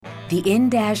The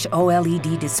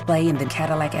in-OLED display in the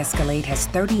Cadillac Escalade has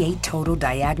 38 total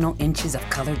diagonal inches of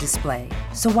color display.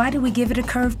 So why do we give it a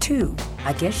curve too?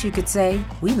 I guess you could say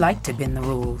we like to bend the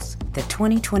rules. The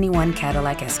 2021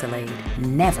 Cadillac Escalade.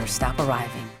 Never stop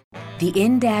arriving. The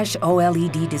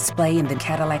in-OLED display in the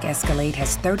Cadillac Escalade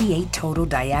has 38 total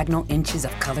diagonal inches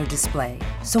of color display.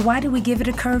 So why do we give it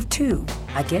a curve too?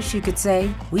 I guess you could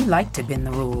say we like to bend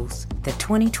the rules. The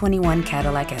 2021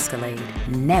 Cadillac Escalade.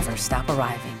 Never stop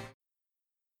arriving.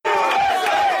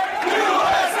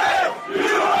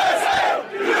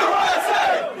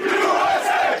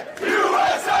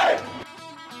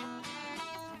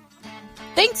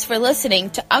 Thanks for listening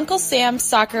to Uncle Sam's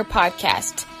Soccer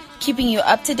Podcast, keeping you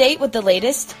up to date with the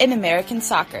latest in American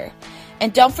soccer.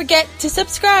 And don't forget to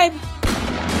subscribe.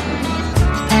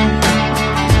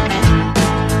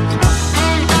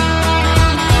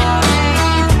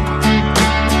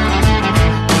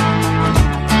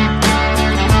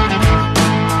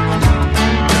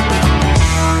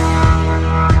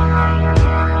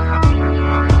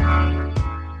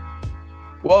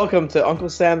 Welcome to Uncle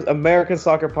Sam's American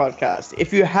Soccer Podcast.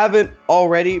 If you haven't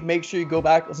already, make sure you go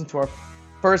back, listen to our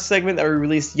first segment that we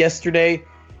released yesterday.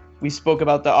 We spoke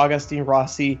about the Agustin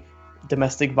Rossi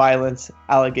domestic violence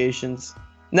allegations.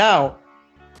 Now,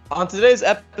 on today's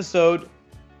episode,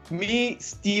 me,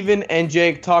 Steven, and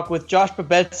Jake talk with Josh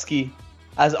Babetsky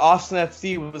as Austin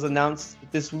FC was announced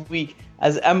this week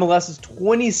as MLS's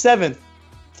 27th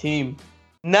team.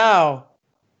 Now,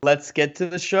 let's get to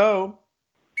the show.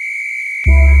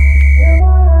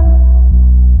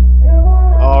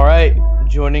 All right,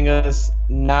 joining us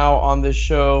now on the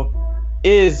show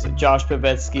is Josh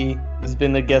Babetsky. He's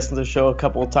been the guest on the show a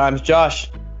couple of times.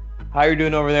 Josh, how are you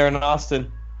doing over there in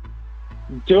Austin?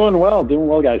 Doing well,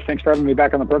 guys. Thanks for having me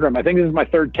back on the program. I think this is my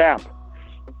third cap.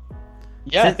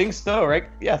 Yeah, I think so, right?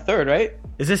 Yeah, third, right?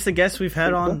 Is this the guest we've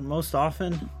had on most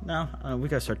often now? We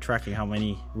got to start tracking how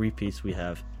many repeats we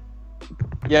have.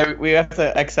 Yeah, we have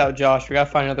to X out Josh. We got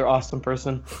to find another Austin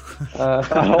person to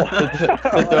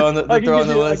throw on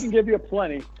the list. I can give you a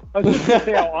plenty. I was just going to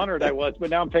say how honored I was, but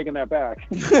now I'm taking that back.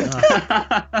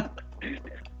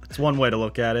 It's one way to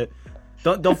look at it.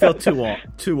 Don't feel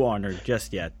too honored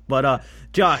just yet. But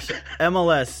Josh,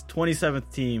 MLS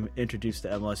 27th team introduced to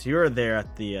MLS. You were there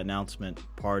at the announcement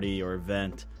party or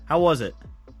event. How was it?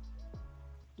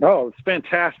 Oh, it's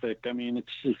fantastic. I mean, it's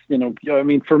just,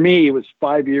 for me, it was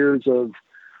 5 years of,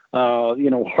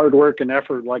 hard work and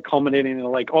effort, like culminating in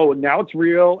like, oh, now it's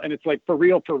real. And it's like, for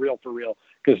real.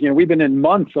 Because, we've been in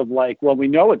months of like, well, we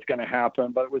know it's going to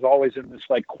happen, but it was always in this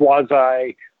like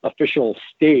quasi official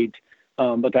state.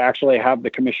 But to actually have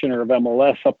the commissioner of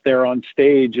MLS up there on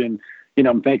stage and,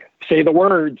 say the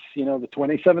words, the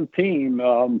 27th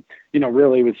team,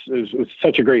 really was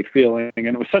such a great feeling. And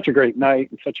it was such a great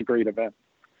night and such a great event.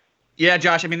 Yeah,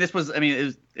 Josh.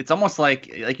 It's almost like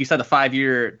you said, the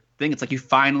 5-year thing. It's like you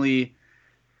finally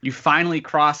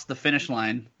crossed the finish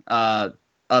line of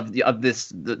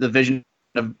the vision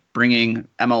of bringing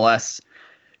MLS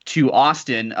to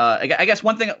Austin. I guess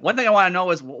one thing I want to know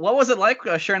is what was it like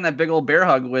sharing that big old bear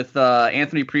hug with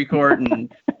Anthony Precourt and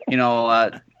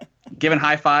giving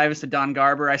high fives to Don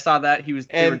Garber. I saw that he was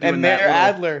and Mayor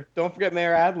Adler. Don't forget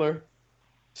Mayor Adler.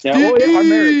 Yeah, our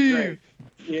mayor is great.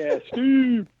 Yeah,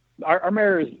 Steve. Our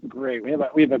mayor is great.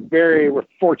 We're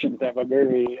fortunate to have a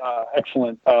very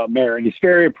excellent mayor, and he's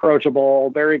very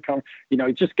approachable,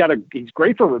 he's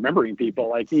great for remembering people.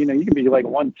 Like, you can be like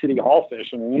one city hall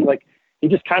fish, and he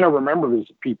just kind of remembers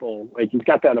people. Like, he's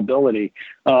got that ability.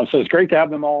 So it's great to have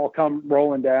them all come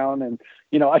rolling down. And,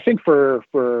 I think for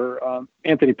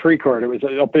Anthony Precourt, it was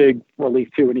a big relief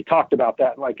too. And he talked about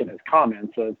that, like in his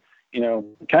comments of,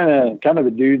 kind of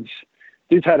the dude's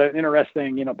had an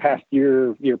interesting, past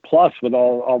year plus with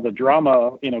all the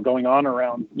drama, going on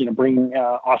around, bringing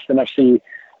Austin FC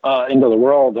into the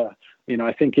world.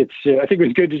 I think it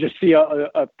was good to just see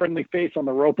a friendly face on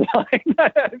the rope line.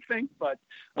 I think, but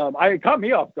it caught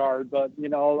me off guard. But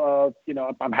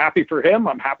I'm happy for him.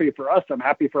 I'm happy for us. I'm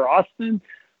happy for Austin.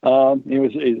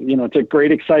 It's a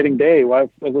great, exciting day.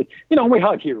 We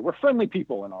hug here. We're friendly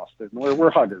people in Austin. We're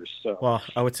huggers. So. Well,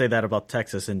 I would say that about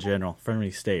Texas in general.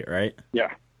 Friendly state, right? Yeah.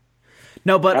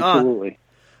 No, but absolutely.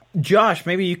 Josh,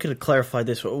 maybe you could clarify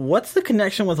this. What's the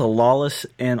connection with Lawless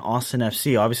and Austin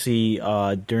FC? Obviously,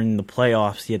 during the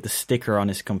playoffs, he had the sticker on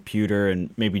his computer,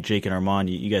 and maybe Jake and Armand,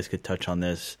 you guys could touch on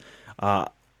this.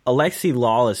 Alexi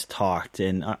Lawless talked,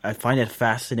 and I find it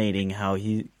fascinating how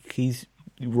he's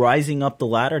rising up the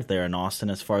ladder there in Austin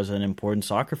as far as an important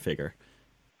soccer figure.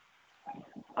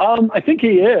 I think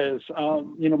he is,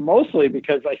 mostly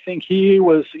because I think he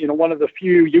was, one of the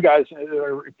few, you guys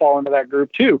fall into that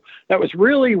group too, that was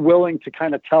really willing to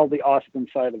kind of tell the Austin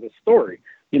side of the story.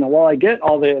 While I get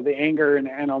all the anger and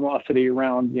animosity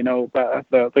around,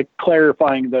 the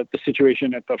clarifying the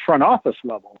situation at the front office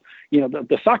level,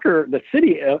 the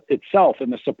city itself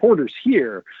and the supporters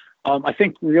here, I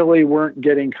think really weren't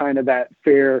getting kind of that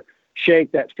fair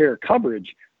shake, that fair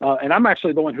coverage. And I'm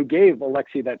actually the one who gave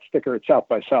Alexi that sticker at South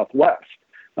by Southwest.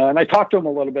 And I talked to him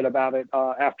a little bit about it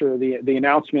after the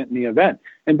announcement and the event.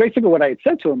 And basically what I had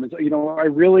said to him is,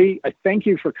 I thank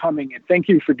you for coming and thank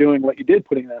you for doing what you did,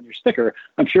 putting it on your sticker.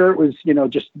 I'm sure it was,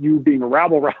 just you being a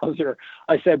rabble rouser.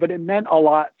 I said, but it meant a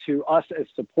lot to us as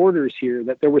supporters here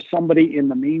that there was somebody in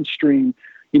the mainstream,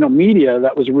 media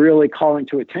that was really calling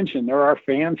to attention. There are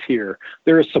fans here.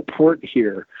 There is support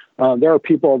here. There are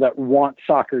people that want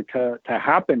soccer to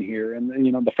happen here. And,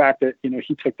 the fact that,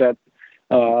 he took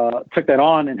that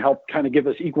on and helped kind of give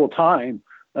us equal time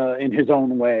in his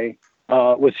own way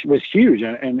was huge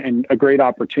and a great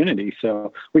opportunity.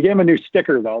 So we gave him a new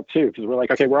sticker though too, because we're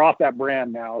like, okay, we're off that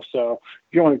brand now. So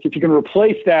if you can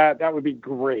replace that, that would be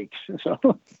great.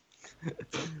 So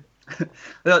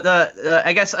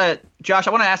I guess Josh,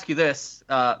 I want to ask you this.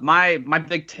 My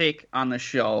big take on the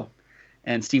show,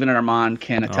 and Stephen and Armand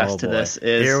can attest to this,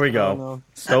 is here we go.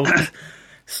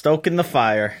 Stoking the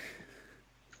fire.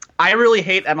 I really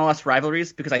hate MLS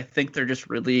rivalries because I think they're just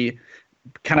really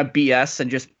kind of BS and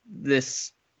just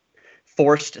this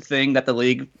forced thing that the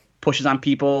league pushes on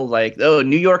people, like, oh,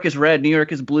 New York is red, New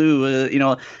York is blue,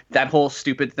 that whole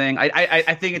stupid thing.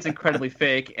 I think it's incredibly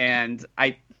fake, and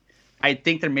I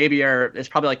think there's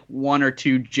probably like one or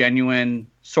two genuine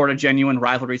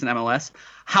rivalries in MLS.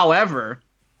 However,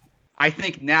 I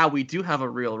think now we do have a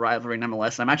real rivalry in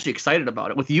MLS, and I'm actually excited about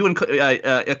it. With you and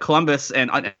Columbus and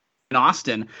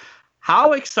Austin,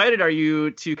 how excited are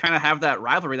you to kind of have that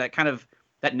rivalry,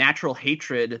 that natural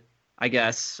hatred, I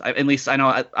guess? At least I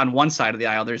know on one side of the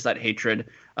aisle there's that hatred,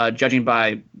 judging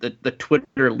by the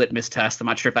Twitter litmus test. I'm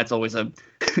not sure if that's always a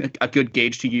good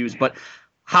gauge to use, but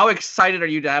how excited are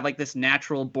you to have like this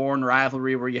natural born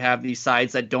rivalry where you have these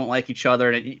sides that don't like each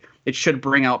other, and it should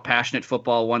bring out passionate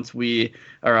football once Austin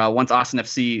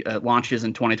FC launches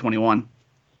in 2021?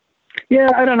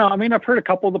 Yeah, I don't know. I mean, I've heard a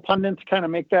couple of the pundits kind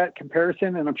of make that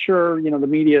comparison, and I'm sure, the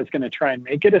media is going to try and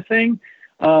make it a thing.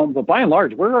 But by and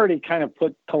large, we're already kind of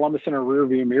put Columbus in a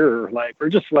rearview mirror. Like, we're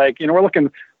just like, we're looking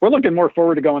more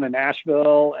forward to going to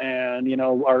Nashville and,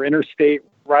 our interstate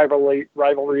rivalry,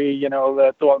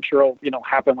 that I'm sure will,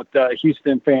 happen with the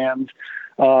Houston fans.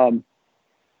 I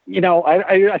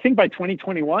think by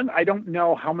 2021, I don't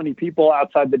know how many people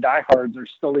outside the diehards are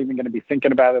still even going to be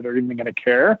thinking about it or even going to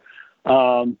care.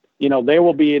 They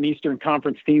will be an Eastern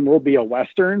Conference team. We'll be a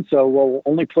Western. So we'll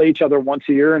only play each other once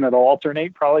a year, and it'll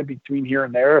alternate probably between here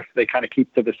and there if they kind of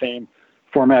keep to the same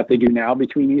format they do now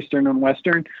between Eastern and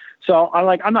Western. So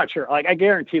I'm not sure. Like, I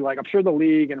guarantee, like, I'm sure the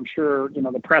league and I'm sure,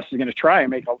 the press is going to try and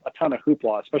make a ton of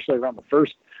hoopla, especially around the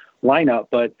first lineup.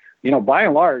 But, by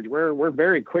and large, we're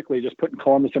very quickly just putting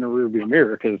Columbus in a rearview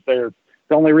mirror because the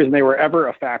only reason they were ever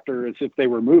a factor is if they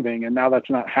were moving, and now that's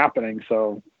not happening.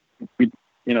 So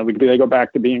they go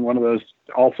back to being one of those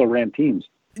also ran teams.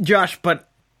 Josh, but,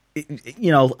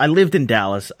 I lived in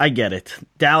Dallas. I get it.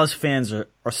 Dallas fans are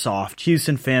soft.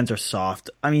 Houston fans are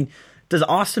soft. I mean, does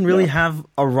Austin really have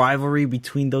a rivalry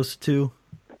between those two?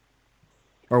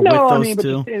 Or with those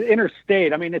two? But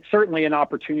interstate, it's certainly an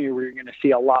opportunity where you're going to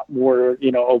see a lot more,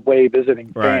 away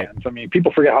visiting fans. Right.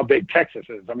 People forget how big Texas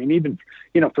is. Even,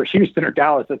 for Houston or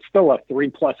Dallas, it's still a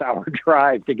 3+ hour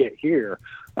drive to get here,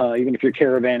 even if you're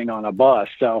caravanning on a bus.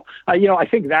 So, I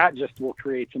think that just will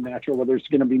create some natural, where there's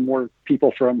going to be more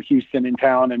people from Houston in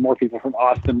town and more people from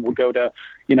Austin will go to,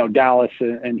 Dallas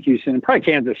and Houston and probably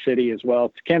Kansas City as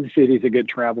well. Kansas City is a good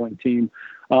traveling team.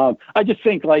 I just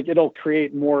think like it'll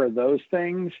create more of those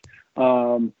things.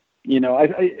 It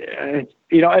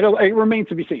remains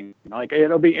to be seen. Like,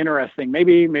 it'll be interesting.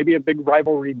 Maybe a big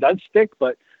rivalry does stick,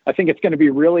 but I think it's going to be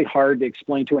really hard to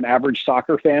explain to an average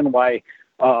soccer fan why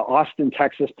Austin,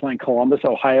 Texas playing Columbus,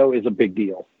 Ohio is a big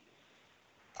deal.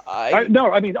 I'm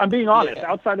being honest.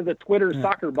 Yeah. Outside of the Twitter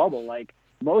soccer bubble, like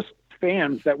most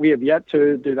fans that we have yet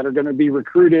to do that are going to be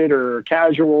recruited or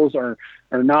casuals or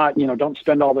not, don't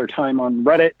spend all their time on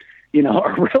Reddit,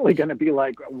 are really going to be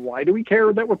like, why do we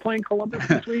care that we're playing Columbus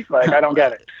this week? Like, I don't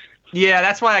get it. Yeah,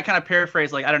 that's why I kind of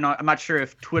paraphrase. Like, I don't know. I'm not sure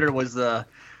if Twitter was a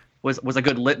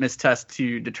good litmus test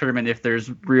to determine if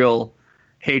there's real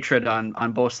hatred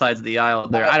on both sides of the aisle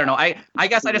there. I don't know. I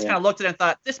guess I just kind of looked at it and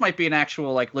thought this might be an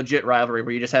actual like legit rivalry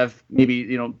where you just have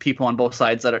maybe people on both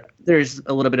sides that there's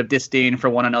a little bit of disdain for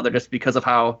one another just because of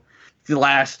how the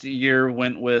last year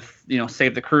went with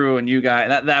Save the Crew and you guys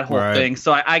that whole thing.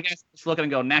 So I guess just looking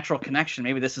and go natural connection.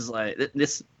 Maybe this is like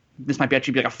this might be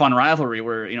actually be like a fun rivalry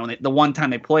where the one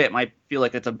time they play it might feel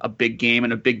like it's a big game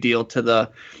and a big deal to the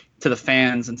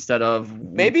fans instead of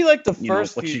maybe like the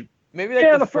first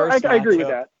the first. I agree with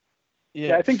that.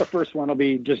 Yeah, I think the first one will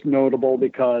be just notable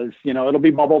because it'll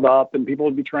be bubbled up and people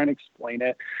will be trying to explain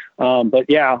it. But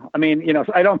yeah, I mean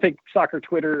I don't think soccer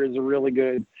Twitter is a really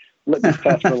good litmus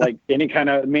test for like any kind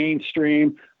of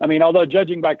mainstream. I mean, although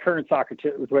judging by current soccer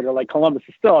Twitter, like Columbus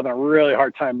is still having a really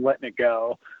hard time letting it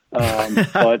go.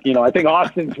 But I think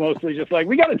Austin's mostly just like,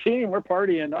 we got a team, we're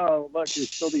partying. Oh, look, there's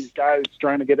still these guys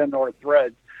trying to get into our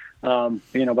threads. But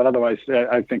otherwise,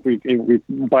 I think we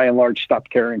by and large stopped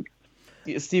caring.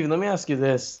 Steven, let me ask you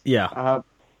this. Yeah.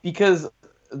 Because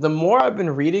the more I've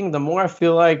been reading, the more I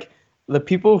feel like the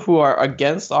people who are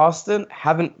against Austin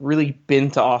haven't really been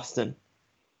to Austin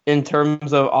in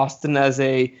terms of Austin as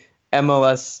a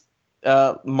MLS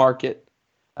market.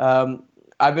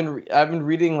 I've been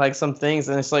reading like some things,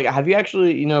 and it's like, have you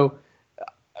actually,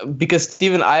 because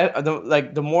Steven,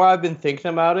 the more I've been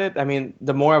thinking about it, I mean,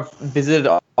 the more I've visited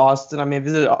Austin. I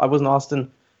was in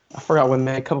Austin, I forgot when,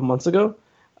 a couple months ago,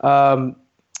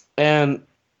 and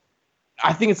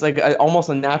I think it's like almost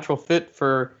a natural fit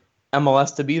for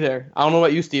MLS to be there. I don't know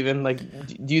about you, Steven. Like,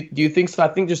 do you think so? I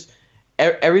think just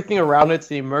everything around it's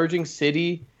the emerging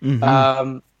city.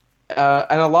 Mm-hmm.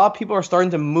 And a lot of people are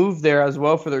starting to move there as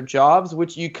well for their jobs,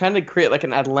 which you kind of create like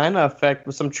an Atlanta effect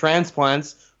with some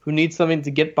transplants who need something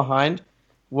to get behind.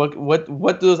 What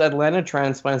do those Atlanta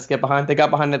transplants get behind? They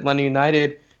got behind Atlanta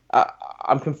United.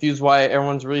 I'm confused why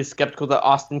everyone's really skeptical that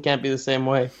Austin can't be the same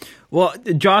way. Well,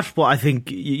 Josh, I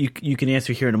think you can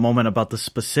answer here in a moment about the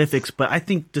specifics, but I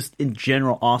think just in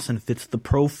general, Austin fits the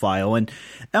profile. And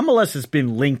MLS has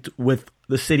been linked with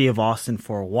the city of Austin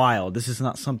for a while. This is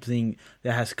not something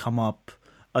that has come up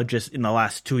just in the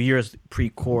last 2 years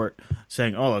pre-court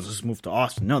saying, oh, let's just move to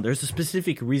Austin. No, there's a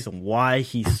specific reason why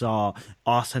he saw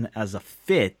Austin as a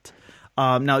fit.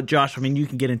 Now, Josh, I mean, you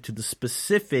can get into the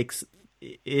specifics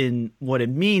in what it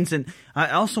means. And I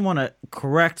also want to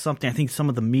correct something I think some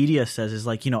of the media says is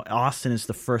like, Austin is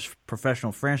the first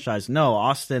professional franchise. No,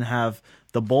 Austin have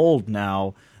the Bold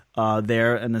now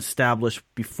there and established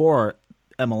before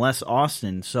MLS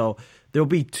Austin. So there'll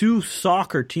be two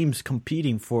soccer teams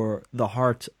competing for the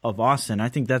heart of Austin. I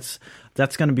think that's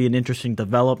going to be an interesting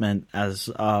development as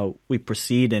we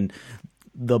proceed. And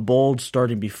the Bold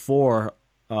starting before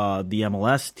the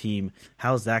MLS team,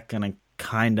 how's that going to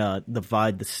kind of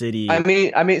divide the city? I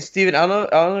mean, Steven, I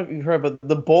don't know if you've heard, but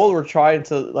the Bold were trying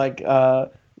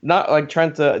to not like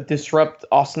trying to disrupt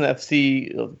Austin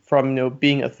FC from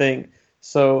being a thing.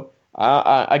 So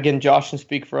again, Josh can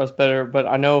speak for us better, but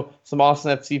I know some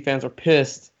Austin FC fans are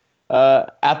pissed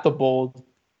at the Bold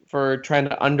for trying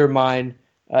to undermine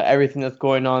everything that's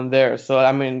going on there. So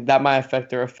I mean, that might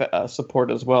affect their support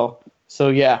as well. So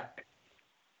yeah.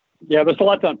 Yeah, there's a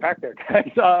lot to unpack there,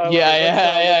 guys.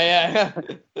 Yeah.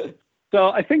 So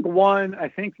I think there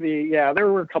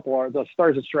were a couple of the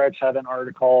Stars and Stripes had an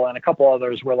article, and a couple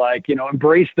others were like,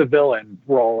 embrace the villain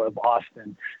role of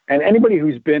Austin. And anybody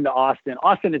who's been to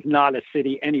Austin is not a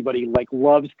city anybody like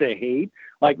loves to hate.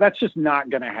 Like, that's just not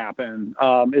going to happen.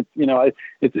 And I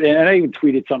even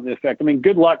tweeted something to the effect. I mean,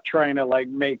 good luck trying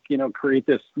to create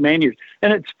this And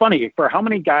it's funny for how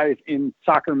many guys in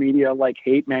soccer media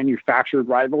hate manufactured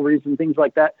rivalries and things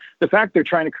like that. The fact they're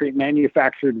trying to create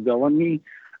manufactured villainy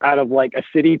out of a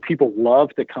city people love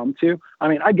to come to. I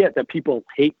mean, I get that people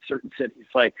hate certain cities.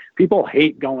 Like, people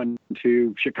hate going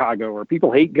to Chicago or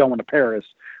people hate going to Paris.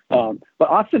 But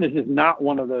Austin is just not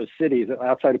one of those cities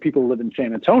outside of people who live in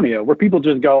San Antonio where people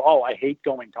just go, oh, I hate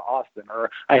going to Austin, or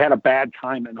I had a bad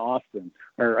time in Austin,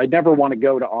 or I never want to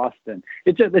go to Austin.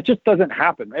 It just doesn't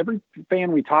happen. Every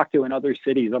fan we talk to in other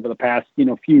cities over the past,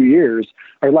 few years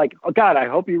are like, oh God, I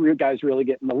hope you guys really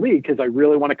get in the league because I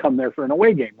really want to come there for an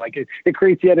away game. Like it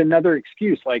creates yet another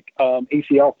excuse, like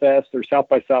ACL Fest or South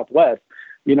by Southwest,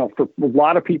 for a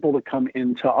lot of people to come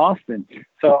into Austin.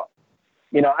 So,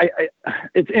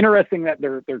 it's interesting that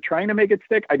they're trying to make it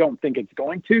stick. I don't think it's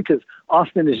going to, because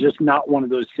Austin is just not one of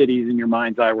those cities in your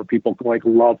mind's eye where people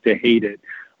love to hate it.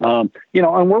 And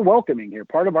we're welcoming here.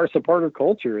 Part of our supporter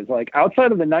culture is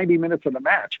outside of the 90 minutes of the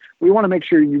match, we want to make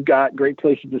sure you've got great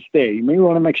places to stay. We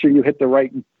want to make sure you hit the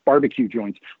right barbecue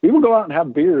joints. We will go out and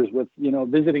have beers with,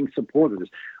 visiting supporters.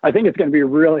 I think it's going to be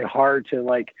really hard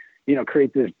to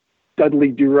create this Dudley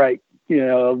Do Right,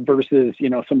 versus,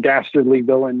 some dastardly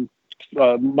villain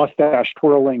mustache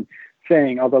twirling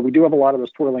thing. Although we do have a lot of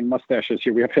those twirling mustaches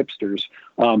here. We have hipsters,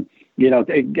 and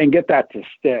get that to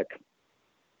stick.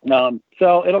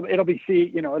 So it'll be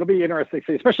interesting to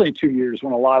see, especially in 2 years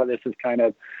when a lot of this is kind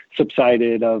of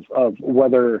subsided of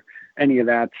whether any of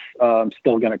that's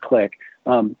still going to click.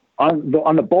 On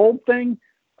the bold thing,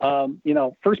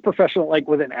 first professional, like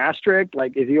with an asterisk,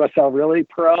 like is USL really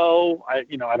pro? I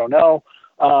don't know.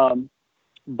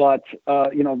 But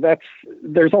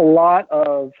there's a lot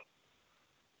of,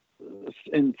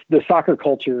 in the soccer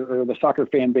culture or the soccer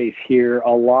fan base here,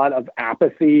 a lot of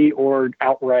apathy or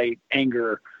outright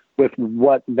anger with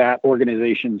what that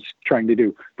organization's trying to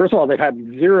do. First of all, they've had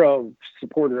zero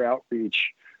supporter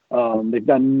outreach. They've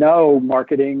done no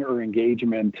marketing or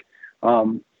engagement.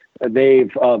 They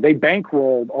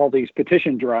bankrolled all these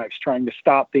petition drives trying to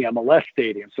stop the MLS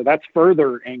stadium. So that's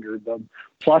further angered them.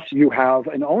 Plus you have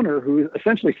an owner who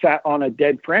essentially sat on a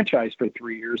dead franchise for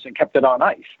 3 years and kept it on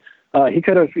ice. He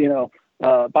could have,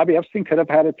 Bobby Epstein could have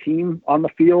had a team on the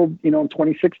field, in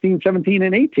 2016, 17,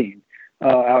 and 18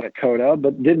 out at COTA,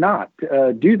 but did not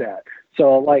do that.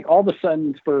 So, like, all of a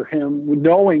sudden for him,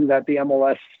 knowing that the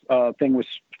MLS thing was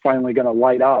finally going to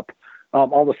light up,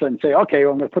 all of a sudden say, okay,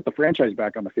 well, I'm going to put the franchise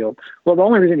back on the field. Well, the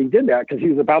only reason he did that because he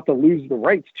was about to lose the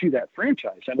rights to that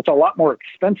franchise. And it's a lot more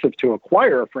expensive to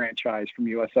acquire a franchise from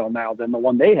USL now than the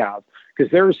one they have,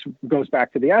 because theirs goes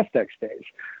back to the Aztecs days.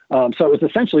 So it was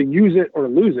essentially use it or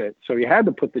lose it. So he had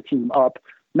to put the team up,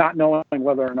 not knowing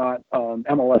whether or not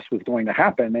MLS was going to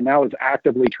happen. And now is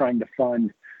actively trying to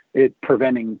fund it,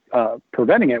 preventing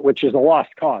it, which is a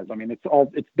lost cause. I mean, it's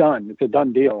done. It's a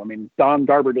done deal. I mean, Don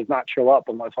Garber does not show up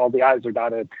unless all the I's are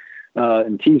dotted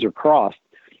and T's are crossed.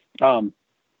 So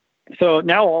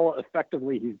now all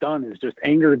effectively he's done is just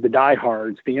angered the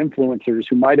diehards, the influencers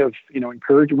who might have,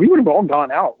 encouraged. We would have all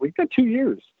gone out. We've got 2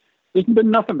 years. There's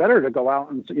been nothing better to go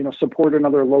out and, support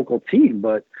another local team,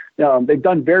 but they've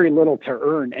done very little to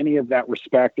earn any of that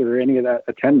respect or any of that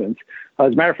attendance.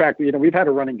 As a matter of fact, we've had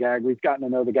a running gag. We've gotten to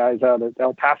know the guys out at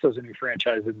El Paso's a new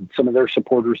franchise, and some of their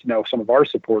supporters know some of our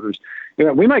supporters.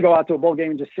 We might go out to a bowl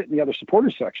game and just sit in the other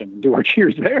supporters section and do our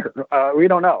cheers there. We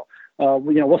don't know.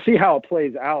 We'll see how it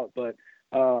plays out, but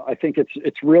I think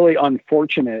it's really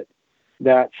unfortunate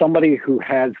that somebody who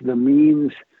has the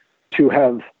means to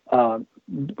have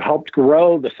helped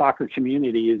grow the soccer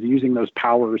community is using those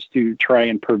powers to try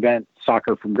and prevent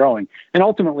soccer from growing. And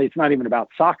ultimately, it's not even about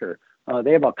soccer.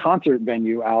 They have a concert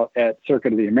venue out at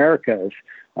Circuit of the Americas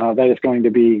that is going to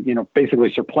be,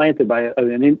 basically supplanted by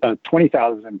a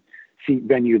 20,000 seat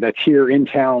venue that's here in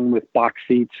town with box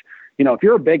seats. If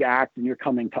you're a big act and you're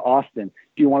coming to Austin,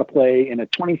 do you want to play in a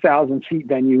 20,000 seat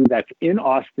venue that's in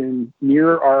Austin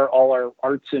near all our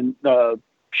arts and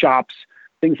shops,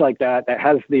 things like that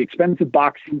has the expensive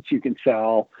box seats you can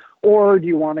sell? Or do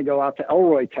you want to go out to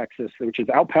Elroy, Texas, which is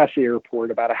out past the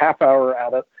airport, about a half hour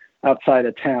outside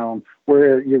of town,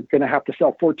 where you're going to have to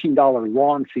sell $14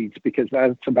 lawn seats because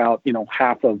that's about,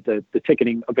 half of the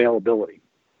ticketing availability.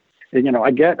 And,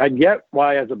 I get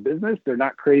why as a business, they're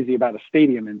not crazy about a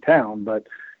stadium in town, but,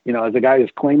 as a guy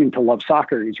who's claiming to love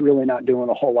soccer, he's really not doing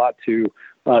a whole lot to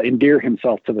endear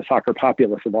himself to the soccer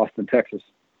populace of Austin, Texas.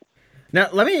 Now,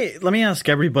 let me ask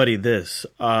everybody this,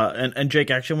 and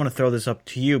Jake, actually, I want to throw this up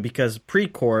to you because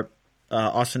Precourt,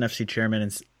 Austin FC chairman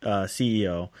and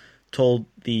CEO, told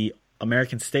the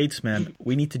American Statesman,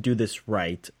 we need to do this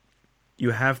right.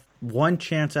 You have one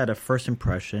chance at a first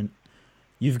impression.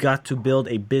 You've got to build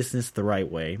a business the right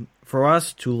way. For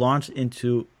us to launch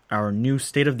into our new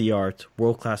state-of-the-art,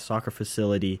 world-class soccer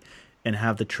facility and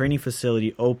have the training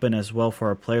facility open as well for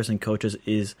our players and coaches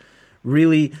is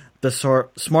really the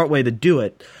smart way to do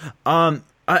it.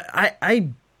 I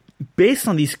based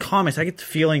on these comments, I get the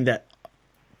feeling that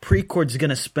Precourt's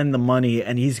going to spend the money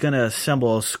and he's going to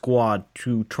assemble a squad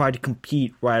to try to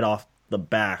compete right off the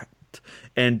bat.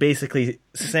 And basically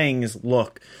saying is,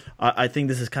 look, I think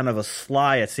this is kind of a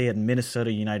sly at, say, at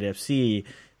Minnesota United FC,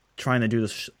 trying to do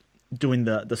this, doing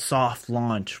the soft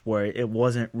launch where it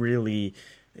wasn't really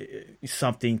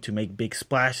something to make big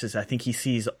splashes. I think he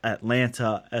sees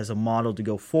Atlanta as a model to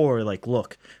go forward. Like,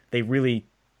 look, they really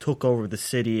took over the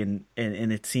city and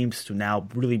it seems to now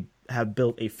really have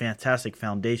built a fantastic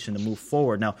foundation to move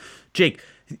forward. Now, Jake,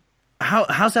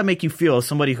 how's that make you feel as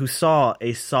somebody who saw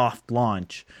a soft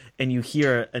launch and you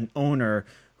hear an owner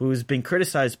who's been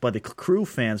criticized by the Crew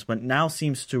fans but now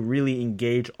seems to really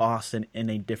engage Austin in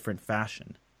a different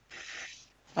fashion?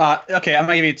 Okay, I'm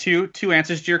going to give you two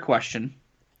answers to your question.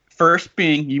 First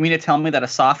being, you mean to tell me that a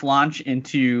soft launch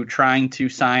into trying to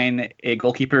sign a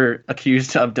goalkeeper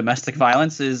accused of domestic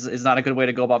violence is not a good way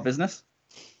to go about business?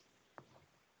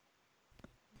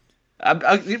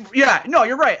 Yeah, no,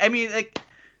 you're right. I mean, like,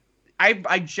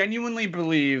 I genuinely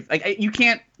believe, like, you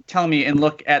can't tell me and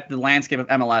look at the landscape of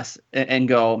MLS and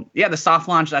go, yeah, the soft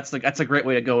launch, that's a great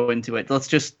way to go into it. Let's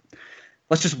just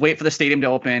wait for the stadium to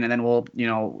open, and then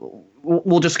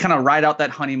we'll just kind of ride out that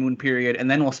honeymoon period, and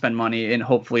then we'll spend money, and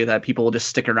hopefully that people will just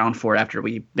stick around for it after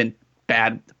we've been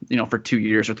bad, for 2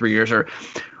 years or 3 years or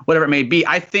whatever it may be.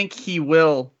 I think he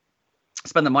will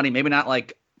spend the money. Maybe not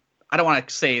like, I don't want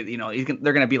to say,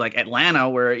 they're going to be like Atlanta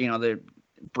where, they're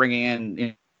bringing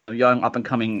in young up and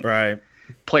coming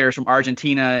players from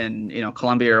Argentina and,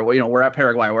 Colombia or, we're at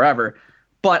Paraguay or wherever.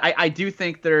 But I do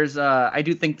think I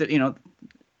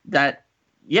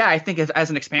think as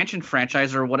an expansion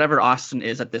franchise or whatever Austin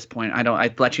is at this point,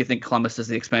 I let you think Columbus is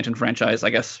the expansion franchise, I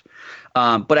guess.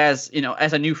 But as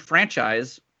a new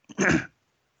franchise,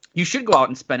 you should go out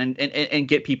and spend and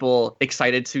get people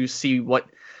excited to see what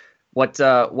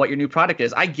your new product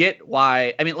is. I get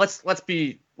why. I mean, let's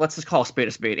just call a spade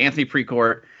a spade. Anthony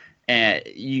Precourt,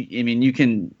 you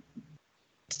can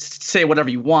say whatever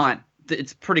you want.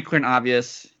 It's pretty clear and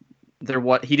obvious.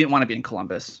 He didn't want to be in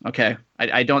Columbus. Okay,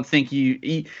 I don't think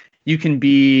you can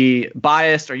be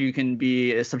biased or you can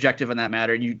be subjective in that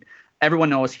matter. Everyone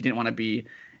knows he didn't want to be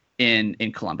in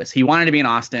Columbus. He wanted to be in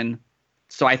Austin.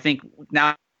 So I think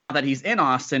now that he's in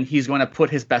Austin, he's going to put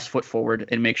his best foot forward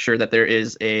and make sure that there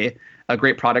is a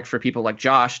great product for people like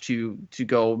Josh to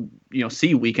go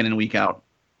see week in and week out.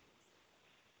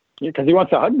 Yeah, because he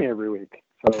wants to hug me every week.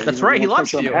 So, that's right. He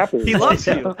loves you. He loves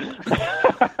you.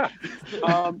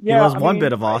 He loves one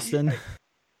bit of Austin.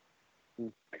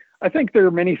 I think there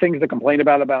are many things to complain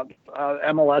about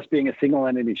MLS being a single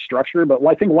entity structure, but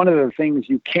I think one of the things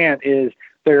you can't is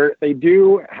they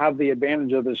do have the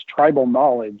advantage of this tribal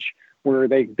knowledge where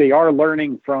they are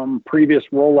learning from previous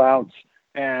rollouts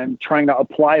and trying to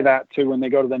apply that to when they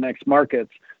go to the next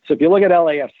markets. So if you look at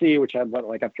LAFC, which had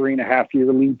like a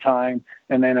 3.5-year lead time,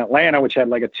 and then Atlanta, which had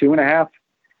like a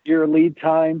 2.5-year lead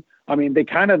time, I mean, they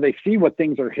see what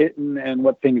things are hitting and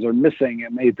what things are missing.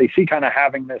 And they see kind of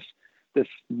having this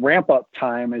ramp up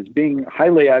time as being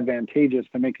highly advantageous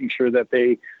to making sure that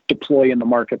they deploy in the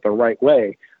market the right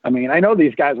way. I mean, I know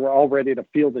these guys were all ready to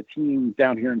field a team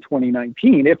down here in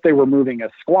 2019 if they were moving a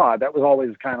squad. That was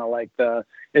always kind of like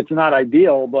it's not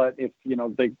ideal, but if,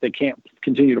 they can't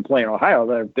continue to play in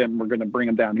Ohio, then we're going to bring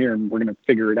them down here and we're going to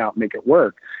figure it out and make it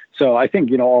work. So I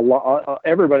think,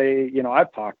 everybody,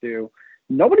 I've talked to,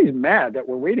 nobody's mad that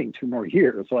we're waiting 2 more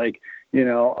years. Like,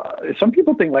 some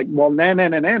people think like, well,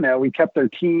 no, we kept our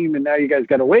team and now you guys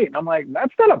got to wait. And I'm like,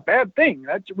 that's not a bad thing.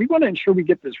 We want to ensure we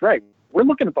get this right. We're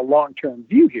looking at the long-term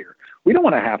view here. We don't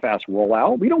want a half-ass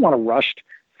rollout. We don't want a rushed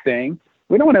thing.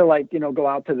 We don't want to go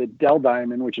out to the Dell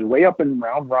Diamond, which is way up in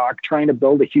Round Rock, trying to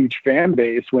build a huge fan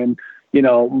base when, a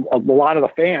lot of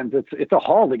the fans, it's a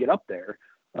haul to get up there.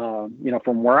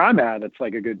 From where I'm at, it's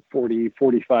like a good 40,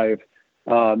 45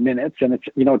 minutes, and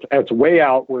it's way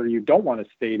out where you don't want a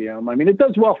stadium. I mean, it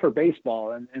does well for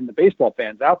baseball and the baseball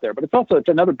fans out there, but it's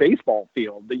another baseball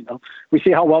field. We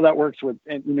see how well that works with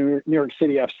New York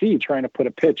City FC trying to put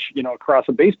a pitch across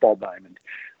a baseball diamond.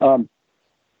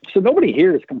 So nobody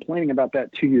here is complaining about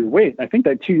that 2-year wait. I think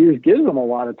that 2 years gives them a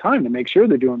lot of time to make sure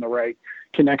they're doing the right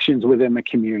connections within the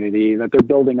community, that they're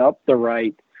building up the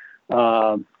right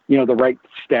the right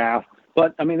staff.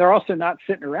 But I mean, they're also not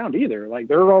sitting around either. Like,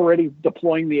 they're already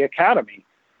deploying the academy.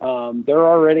 They're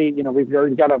already, we've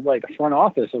already got a front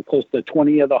office of close to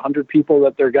 20 of the 100 people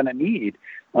that they're going to need.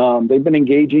 They've been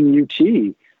engaging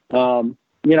UT.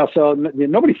 So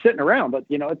nobody's sitting around, but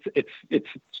it's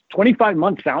 25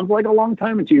 months sounds like a long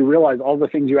time until you realize all the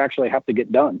things you actually have to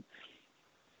get done.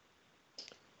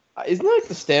 Isn't that like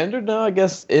the standard now? I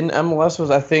guess in MLS was,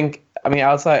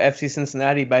 outside FC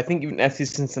Cincinnati, but I think even FC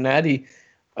Cincinnati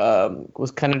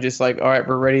was kind of just like, all right,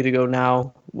 we're ready to go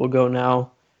now. We'll go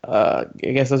now. I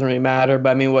guess it doesn't really matter.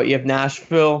 But you have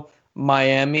Nashville,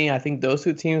 Miami. I think those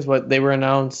 2 teams, they were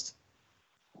announced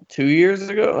 2 years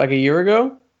ago, like a year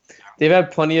ago. They've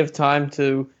had plenty of time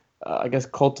to,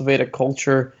 cultivate a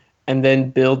culture and then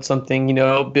build something.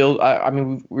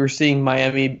 We're seeing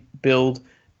Miami build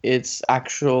its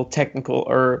actual technical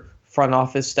or front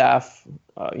office staff.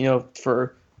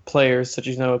 For players such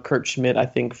as Kurt Schmidt, I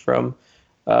think from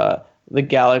the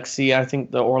Galaxy. I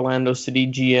think the Orlando City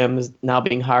GM is now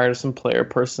being hired as some player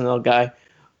personnel guy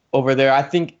over there. I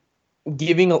think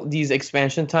giving these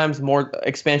expansion teams more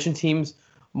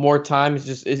time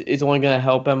is only going to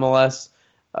help MLS.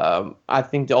 I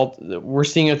think we're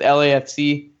seeing it with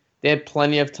LAFC. They had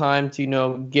plenty of time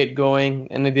to get going,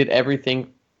 and they did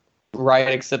everything right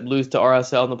except lose to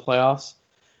RSL in the playoffs.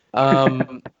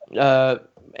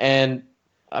 And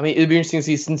I mean, it'd be interesting to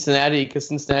see Cincinnati, because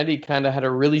Cincinnati kind of had a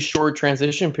really short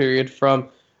transition period from,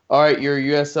 all right, you're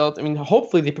USL. I mean,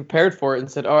 hopefully they prepared for it and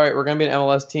said, all right, we're going to be an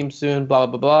MLS team soon, blah,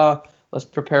 blah, blah. Let's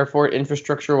prepare for it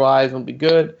infrastructure-wise. It'll be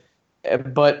good.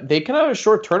 But they kind of have a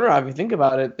short turnaround if you think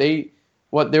about it. They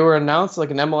were announced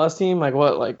like an MLS team, like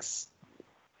what, like,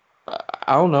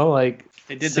 I don't know, like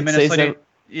they did the Minnesota.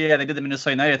 Yeah, they did the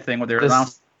Minnesota United thing where they were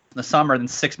announced in the summer, then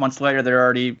 6 months later they're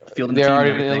already fielding the team. They're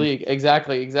already in the league.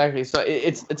 Exactly. So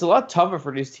it's a lot tougher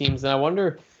for these teams, and I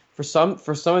wonder for some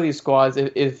of these squads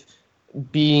if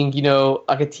being, you know,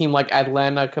 like a team like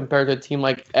Atlanta compared to a team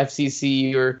like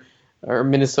FCC or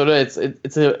Minnesota,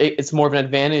 it's more of an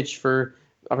advantage for.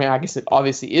 I mean, I guess it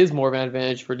obviously is more of an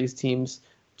advantage for these teams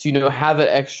to, you know, have that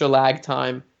extra lag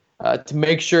time to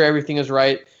make sure everything is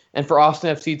right. And for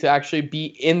Austin FC to actually be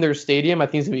in their stadium, I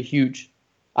think it's going to be huge.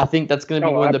 I think that's going to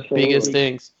be one of the biggest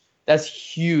things. That's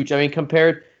huge. I mean,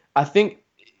 I think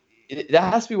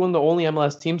that has to be one of the only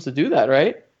MLS teams to do that,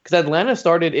 right? Because Atlanta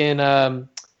started in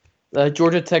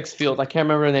Georgia Tech's field. I can't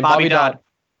remember the name. Bobby Dodd.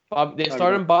 They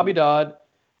started in Bobby Dodd.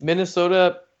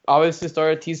 Minnesota obviously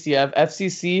started TCF.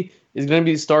 FCC is going to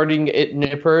be starting at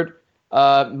Nippert.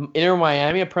 Inter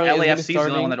Miami apparently LAFC is the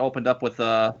only one that opened up with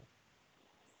LAFC.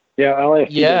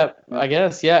 Yeah, I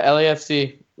guess. Yeah,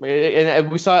 LAFC.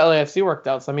 And we saw LAFC worked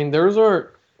out. So, I mean,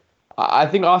 I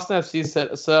think Austin FC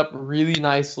set up really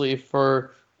nicely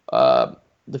for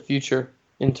the future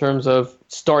in terms of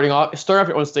starting off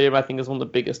your own stadium. I think is one of the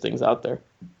biggest things out there.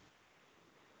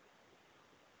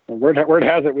 Word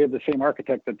has it we have the same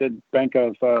architect that did Bank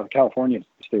of California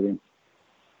Stadium.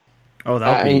 Oh,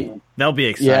 that'll be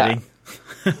exciting.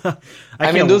 Yeah.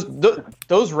 I mean,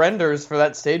 those renders for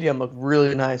that stadium look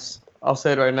really nice. I'll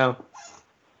say it right now.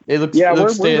 We're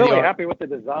really happy with the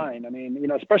design. I mean, you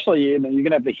know, especially you're going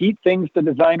to have the heat things to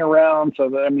design around. So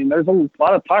that, I mean, there's a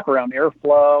lot of talk around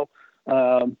airflow.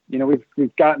 You know,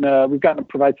 we've gotten to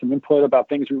provide some input about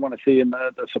things we want to see in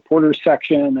the supporters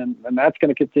section, and that's going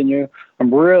to continue.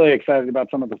 I'm really excited about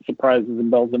some of the surprises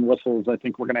and bells and whistles I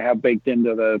think we're going to have baked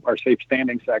into our safe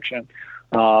standing section.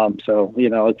 So, you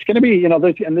know, it's going to be, you know,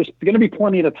 there's going to be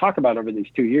plenty to talk about over these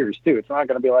 2 years too. It's not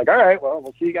going to be like, all right, well,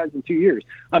 we'll see you guys in 2 years.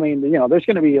 I mean, you know, there's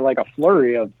going to be like a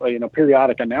flurry of, you know,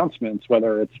 periodic announcements,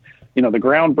 whether it's, you know, the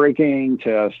groundbreaking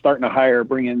to starting to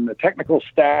bring in the technical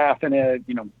staff in it,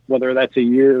 you know, whether that's a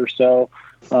year or so.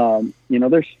 You know,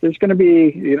 there's going to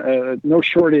be, you know, no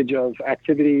shortage of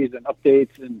activities and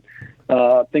updates and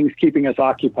things keeping us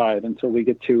occupied until we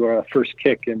get to first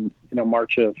kick in, you know,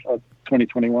 March of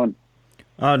 2021.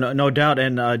 No doubt.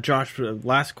 And Josh,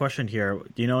 last question here.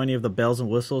 Do you know any of the bells and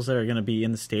whistles that are going to be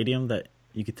in the stadium that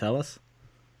you could tell us?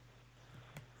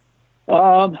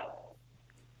 No.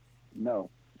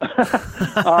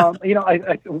 You know,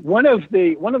 one of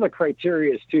the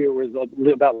criteria too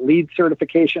was about LEED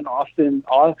certification. Austin,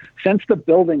 since the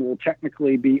building will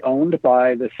technically be owned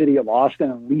by the city of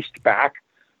Austin and leased back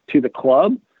to the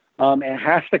club, it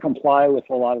has to comply with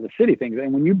a lot of the city things.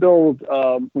 And when you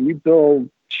build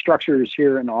structures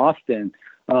here in Austin,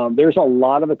 there's a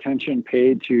lot of attention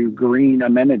paid to green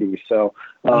amenities. So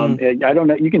I don't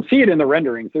know. You can see it in the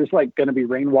renderings. There's like going to be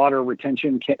rainwater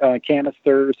retention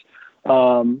canisters. You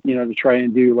know, to try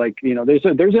and do like, you know, there's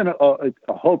a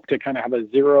hope to kind of have a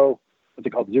zero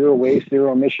waste,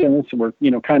 zero emissions, where, you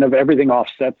know, kind of everything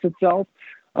offsets itself.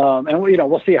 And you know,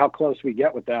 we'll see how close we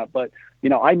get with that. But, you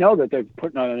know, I know that they're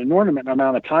putting an inordinate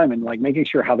amount of time in like making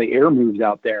sure how the air moves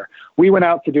out there. We went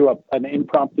out to do an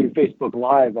impromptu Facebook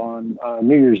Live on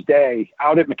New Year's Day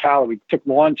out at McAllen. We took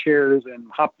lawn chairs and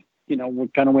we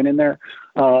kind of went in there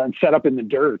and set up in the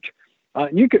dirt.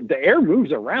 The air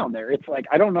moves around there. It's like,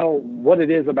 I don't know what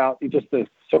it is about just the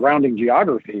surrounding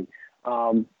geography.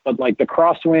 But like the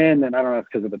crosswind, and I don't know if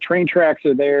because of the train tracks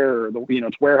are there, or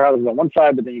it's warehouses on one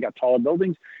side, but then you got taller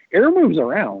buildings. Air moves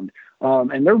around,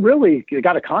 and you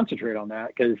got to concentrate on that,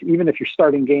 because even if you're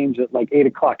starting games at like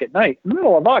 8:00 at night, in the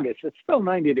middle of August, it's still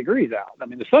 90 degrees out. I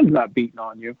mean, the sun's not beating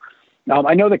on you.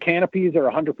 I know the canopies are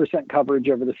 100% coverage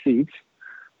over the seats.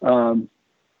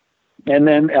 And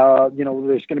then,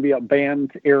 there's going to be a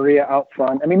band area out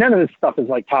front. I mean, none of this stuff is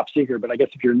like top secret, but I guess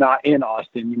if you're not in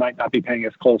Austin, you might not be paying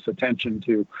as close attention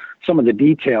to some of the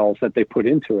details that they put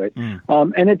into it.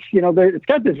 And it's, it's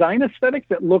got design aesthetics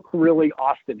that look really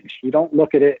Austinish. You don't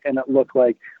look at it and it look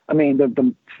like,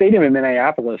 the stadium in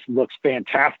Minneapolis looks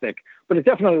fantastic, but it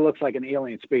definitely looks like an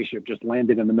alien spaceship just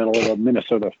landed in the middle of a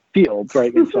Minnesota field,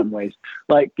 right? In some ways,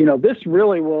 like, this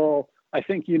really will, I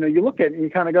think, you look at it and you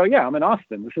kind of go, yeah, I'm in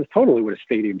Austin. This is totally what a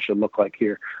stadium should look like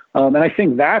here. And I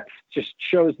think that just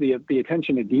shows the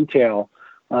attention to detail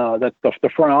that the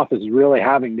front office is really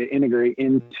having to integrate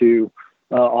into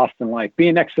Austin like.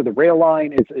 Being next to the rail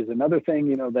line is another thing,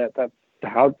 you know, that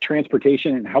how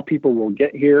transportation and how people will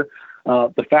get here.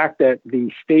 The fact that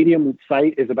the stadium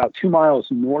site is about 2 miles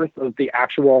north of the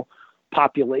actual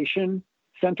population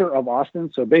center of Austin.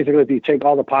 So basically, if you take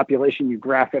all the population, you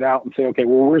graph it out and say, okay,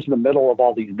 well, where's the middle of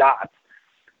all these dots?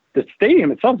 The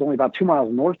stadium itself is only about 2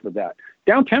 miles north of that.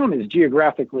 Downtown is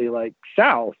geographically like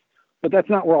south, but that's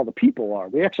not where all the people are.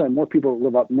 We actually have more people that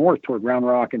live up north toward Round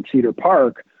Rock and Cedar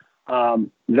Park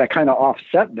that kind of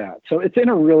offset that. So it's in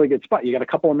a really good spot. You got a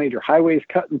couple of major highways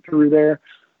cutting through there.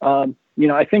 You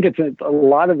know, I think it's a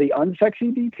lot of the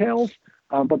unsexy details,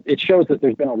 but it shows that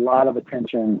there's been a lot of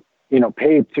attention, you know,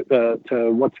 paid to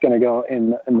what's going to go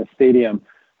in the stadium.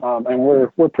 And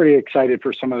we're pretty excited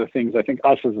for some of the things I think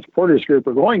us as a supporters group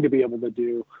are going to be able to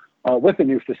do with the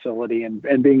new facility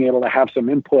and being able to have some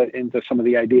input into some of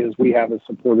the ideas we have as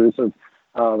supporters of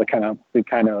the kind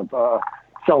of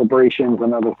celebrations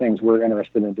and other things we're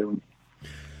interested in doing.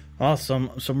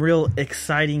 Awesome. Some real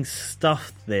exciting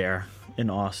stuff there in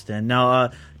Austin.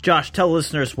 Now, Josh, tell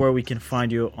listeners where we can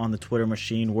find you on the Twitter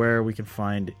machine, where we can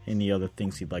find any other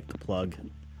things you'd like to plug.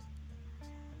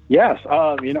 Yes,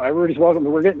 you know, everybody's welcome.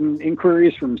 We're getting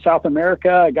inquiries from South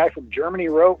America. A guy from Germany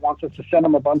wants us to send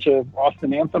him a bunch of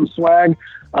Austin Anthem swag.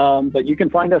 But you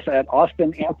can find us at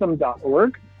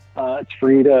austinanthem.org. It's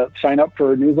free to sign up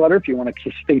for a newsletter if you want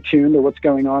to stay tuned to what's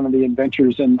going on in the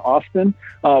adventures in Austin.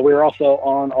 We're also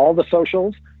on all the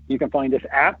socials. You can find us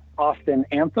at Austin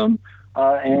Anthem.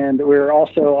 And we're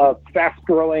also a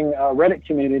fast-growing Reddit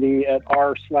community at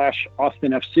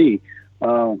r/AustinFC.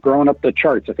 Growing up the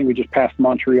charts. I think we just passed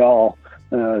Montreal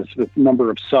with number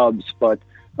of subs. But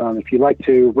if you like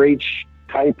to rage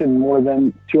type in more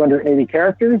than 280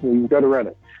 characters, you can go to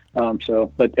Reddit.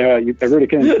 Everybody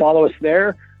can follow us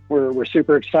there. We're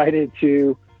super excited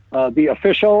to be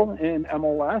official in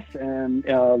MLS and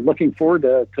looking forward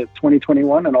to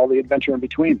 2021 and all the adventure in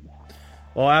between.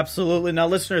 Well, absolutely. Now,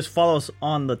 listeners, follow us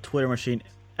on the Twitter machine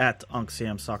at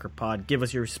UncSamSoccerPod. Give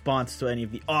us your response to any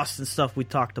of the Austin stuff we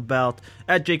talked about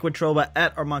at Jake Wittroba,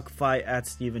 at Armand Kafai, at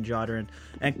Steven Jodren.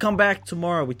 And come back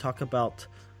tomorrow. We talk about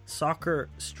soccer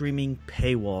streaming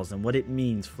paywalls and what it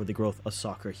means for the growth of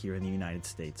soccer here in the United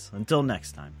States. Until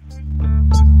next time.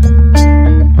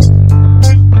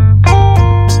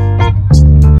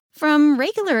 From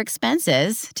regular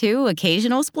expenses to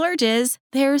occasional splurges,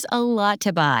 there's a lot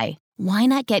to buy. Why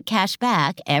not get cash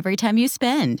back every time you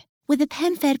spend? With a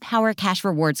PenFed Power Cash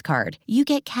Rewards card, you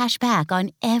get cash back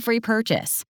on every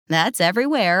purchase. That's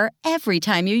everywhere, every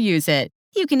time you use it.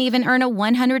 You can even earn a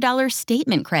 $100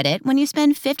 statement credit when you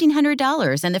spend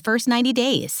 $1,500 in the first 90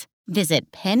 days.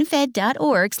 Visit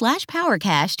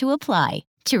PenFed.org/PowerCash to apply.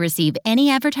 To receive any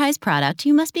advertised product,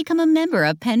 you must become a member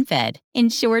of PenFed,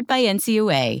 insured by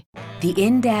NCUA. The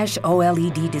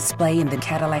in-OLED display in the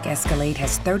Cadillac Escalade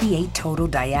has 38 total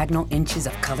diagonal inches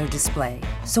of color display.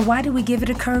 So why do we give it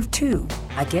a curve too?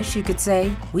 I guess you could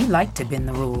say we like to bend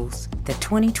the rules. The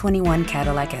 2021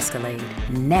 Cadillac Escalade.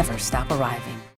 Never stop arriving.